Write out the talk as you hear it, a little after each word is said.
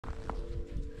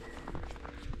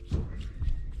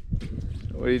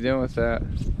What are you doing with that?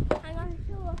 I'm gonna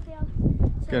fill up there.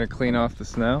 Gonna clean off the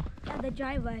snow? Yeah, the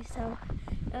driveway, so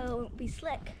it won't be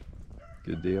slick.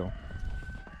 Good deal.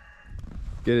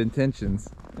 Good intentions,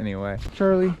 anyway.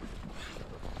 Charlie,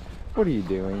 what are you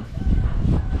doing?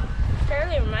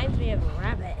 Charlie reminds me of a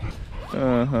rabbit.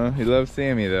 Uh-huh. He loves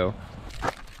Sammy, though.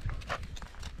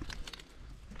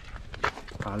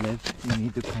 Olive, you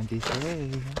need to come this way.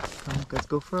 Come, let's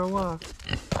go for a walk.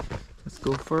 Let's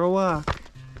go for a walk.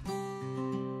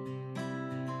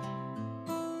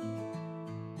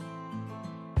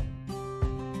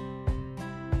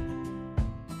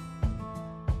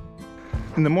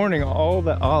 In the morning, all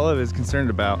that Olive is concerned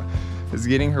about is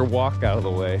getting her walk out of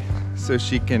the way so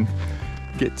she can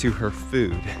get to her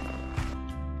food.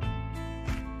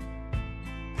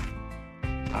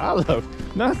 Olive,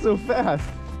 not so fast.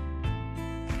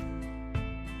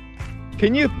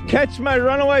 Can you catch my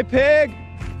runaway pig?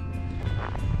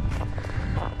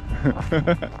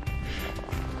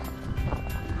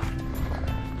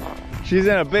 She's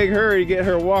in a big hurry to get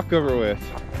her walk over with.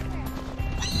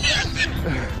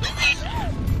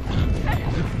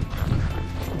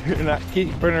 You're not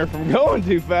keeping her from going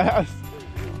too fast.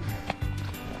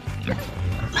 Okay.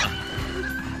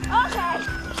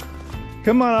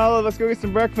 Come on, Olive, let's go get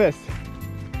some breakfast.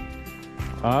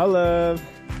 Olive.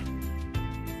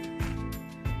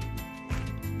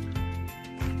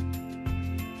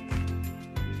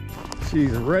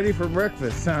 She's ready for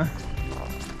breakfast, huh?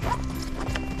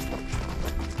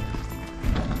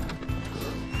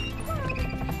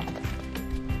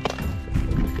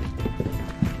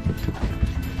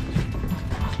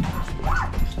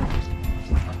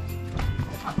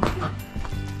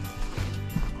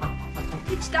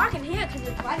 It's dark in here because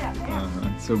it's light out there.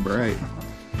 It's so bright.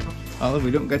 Olive,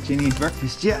 we don't got you any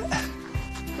breakfast yet.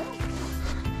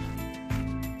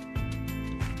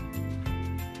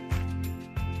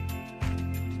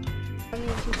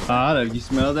 Olive, you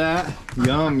smell that?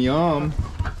 Yum, yum.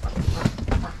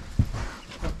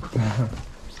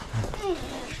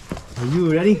 Are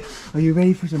you ready? Are you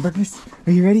ready for some breakfast?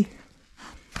 Are you ready?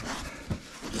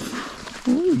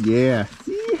 Oh yeah.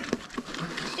 See?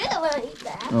 Still won't eat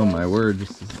that. Oh my word,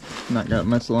 this has not got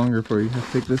much longer before you have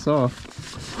to take this off.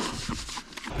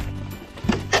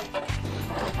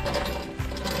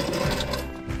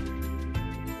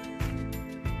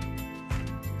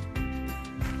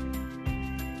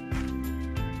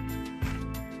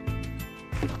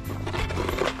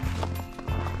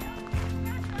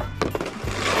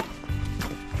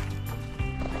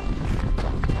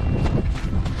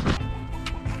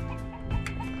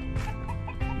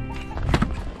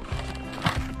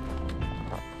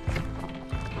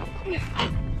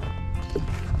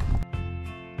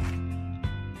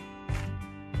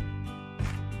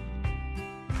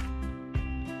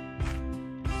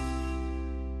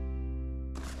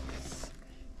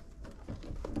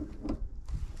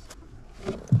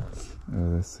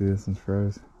 Oh, let's see, this one's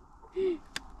froze.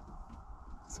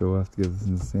 So we'll have to give this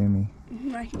one to Sammy.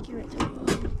 I can give it to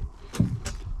him.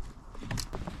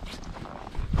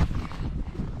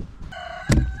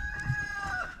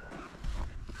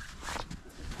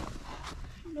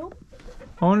 Nope.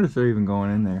 I wonder if they're even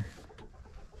going in there.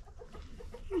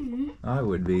 I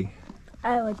would be.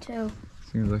 I would too.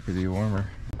 Seems like it'd be warmer.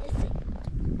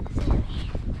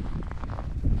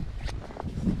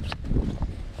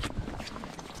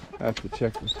 I have to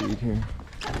check the feed here.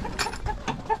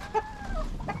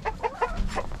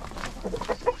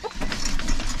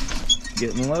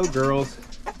 Getting low, girls.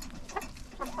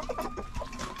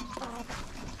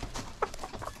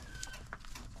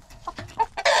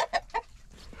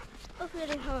 Look at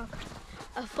her.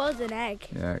 A frozen egg.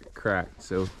 Yeah, it cracked.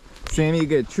 So, Sammy, you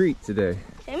get a treat today.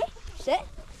 Sammy, sit,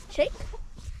 shake.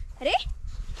 Ready?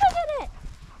 Look at it.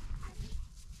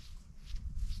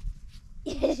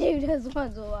 She just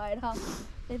wants to light up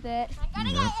with it. I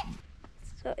gotta get it.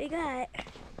 That's what we got.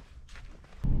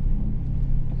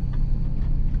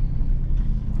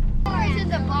 It's in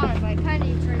the bottom, I kind of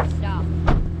need to stop.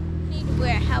 Need to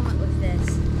wear a helmet with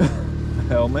this.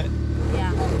 Helmet?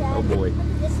 Yeah. Oh boy.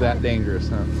 It's that dangerous,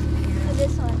 huh?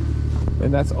 This one.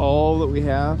 And that's all that we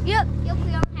have? Yep. Yep,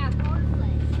 we don't have horse.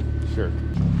 Sure.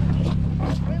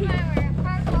 Remember,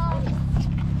 purple.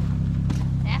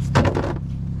 That's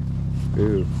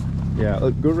Ooh. Yeah,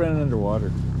 look, go running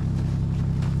underwater.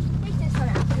 take this one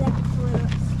out.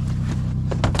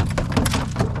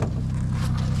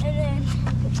 And then.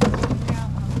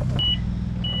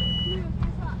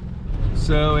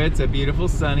 So it's a beautiful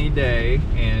sunny day,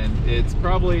 and it's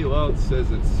probably, well, it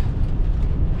says it's,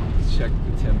 let's check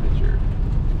the temperature.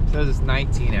 It says it's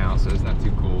 19 out, so it's not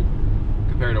too cold.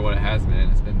 Could compared to what it has been.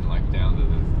 It's been like down to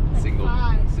the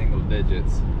single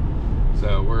digits.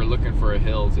 So we're looking for a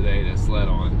hill today to sled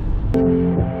on.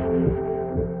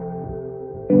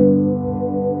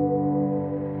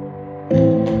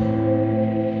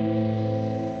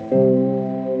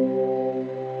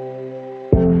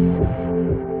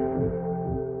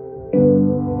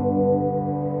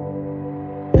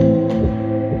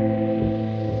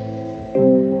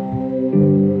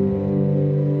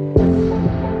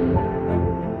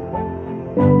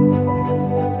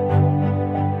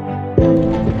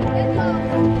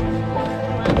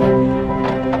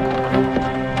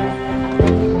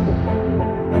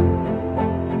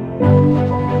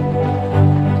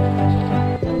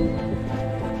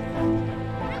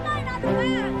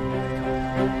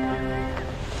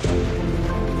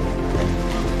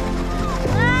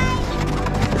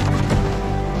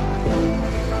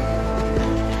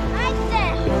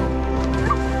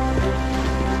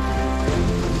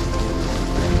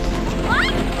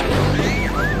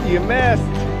 You missed.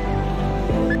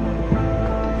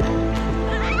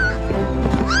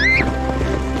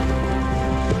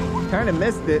 Kind of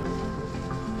missed it.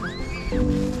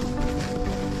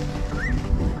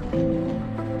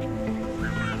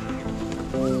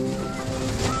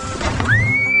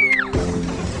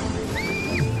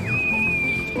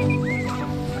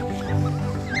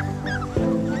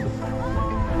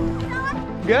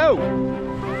 Go.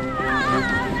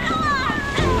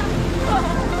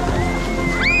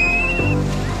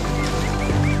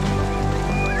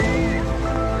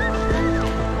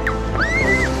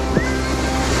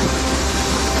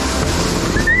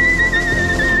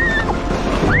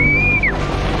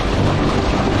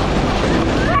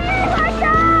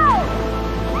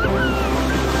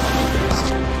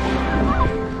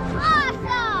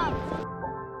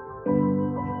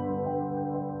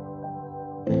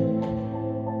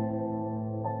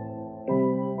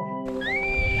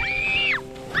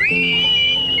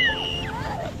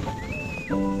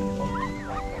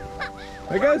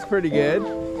 That goes pretty good.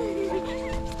 There's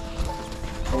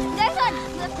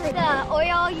the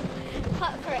oil you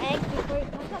put for eggs before you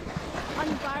put them on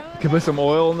the bottom. Can put some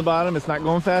oil in the bottom. It's not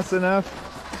going fast enough.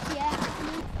 Yeah.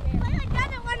 Lily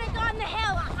doesn't want to go on the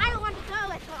hill. I don't want to go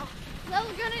with her.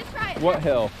 Lily's gonna try it. What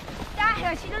hill? That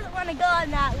hill. She doesn't want to go on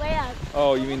that ramp.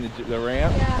 Oh, you mean the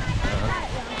ramp? Yeah.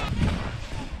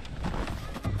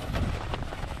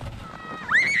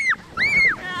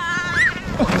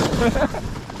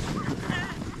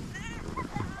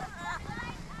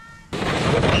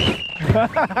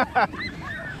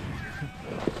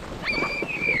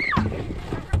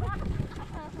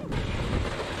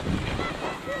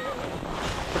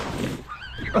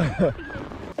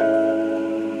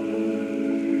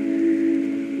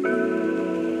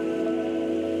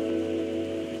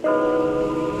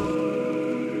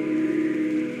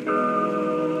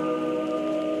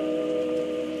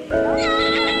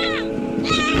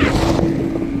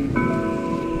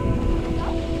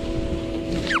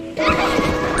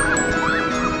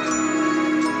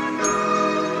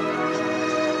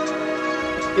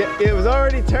 It was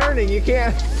already turning. You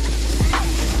can't.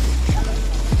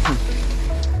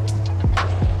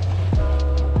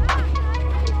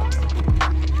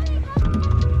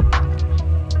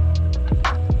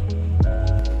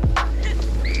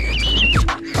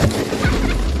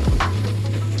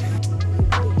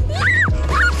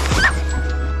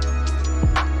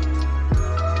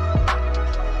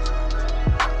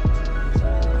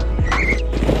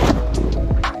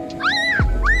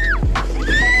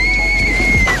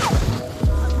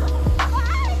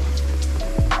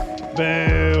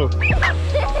 Boo!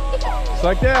 Just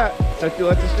like that. Except you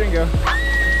let the string go.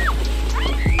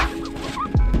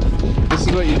 This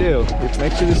is what you do. You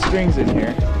make sure the string's in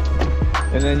here.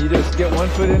 And then you just get one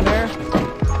foot in there.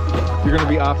 You're going to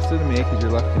be opposite of me because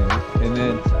you're left-handed. And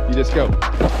then you just go.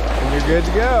 And you're good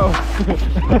to go.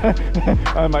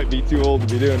 I might be too old to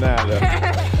be doing that though.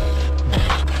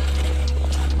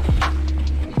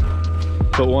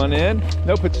 Put one in.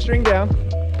 No, put the string down.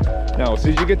 Now, as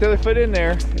soon as you get the other foot in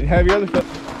there, and have your other foot.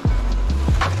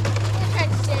 I'm trying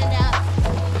to stand up.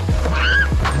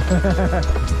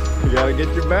 You gotta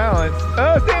get your balance.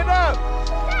 Oh, stand up!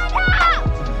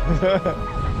 Stand up!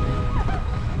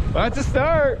 Well, that's a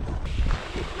start.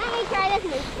 Let me try this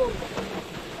move.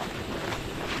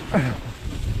 I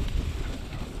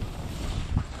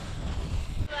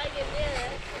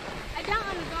don't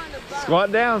want to go on the boat.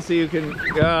 Squat down so you can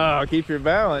keep your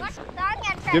balance.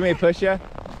 Give me a push ya.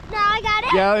 No, I got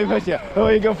it. Yeah, let me push ya. Oh,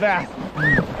 you go fast.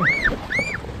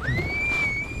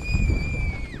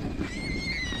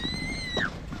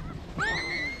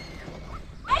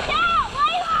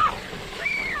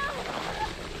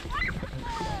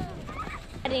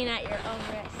 sitting at your own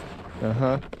risk.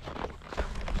 Uh-huh.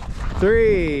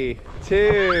 3,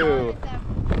 2,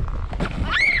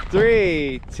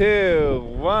 3,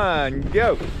 2, 1,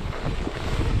 go.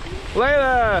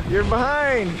 Layla, you're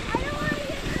behind. I don't want to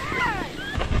get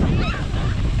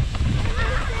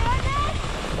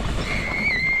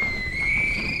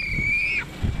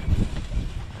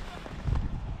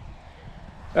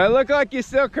hurt. It looked like you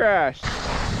still crashed.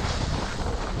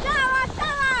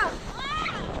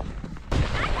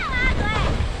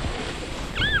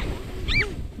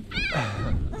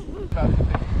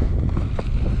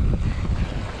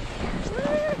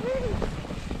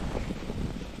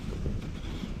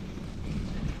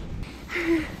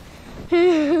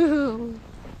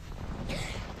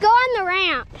 Go on the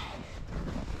ramp.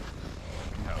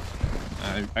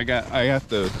 I have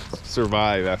to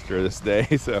survive after this day,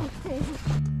 so.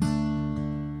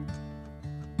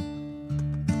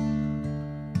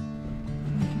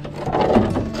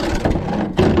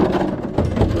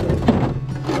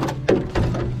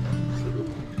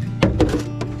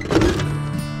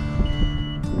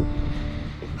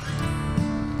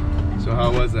 So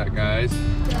how was that, guys?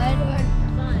 Good.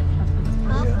 Fun.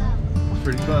 Awesome.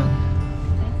 Pretty fun.